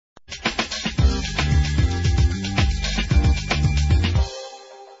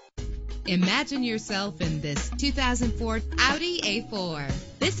Imagine yourself in this 2004 Audi A4.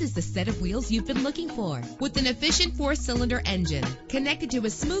 This is the set of wheels you've been looking for, with an efficient 4-cylinder engine connected to a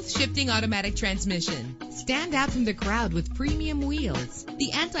smooth shifting automatic transmission. Stand out from the crowd with premium wheels.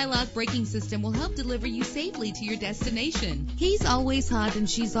 The anti-lock braking system will help deliver you safely to your destination. He's always hot and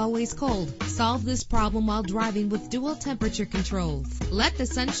she's always cold. Solve this problem while driving with dual temperature controls. Let the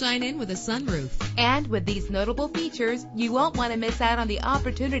sunshine in with a sunroof. And with these notable features, you won't want to miss out on the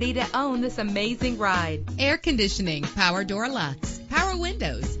opportunity to own this amazing ride. Air conditioning, power door locks, power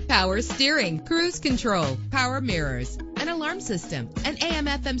windows, power steering, cruise control, power mirrors, an alarm system, an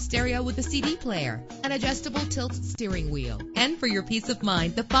AM/FM stereo with a CD player, an adjustable tilt steering wheel. And for your peace of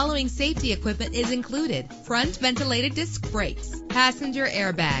mind, the following safety equipment is included: front ventilated disc brakes, passenger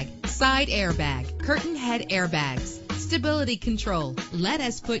airbag, side airbag, curtain head airbags, stability control. Let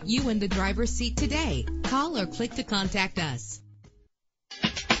us put you in the driver's seat today. Call or click to contact us.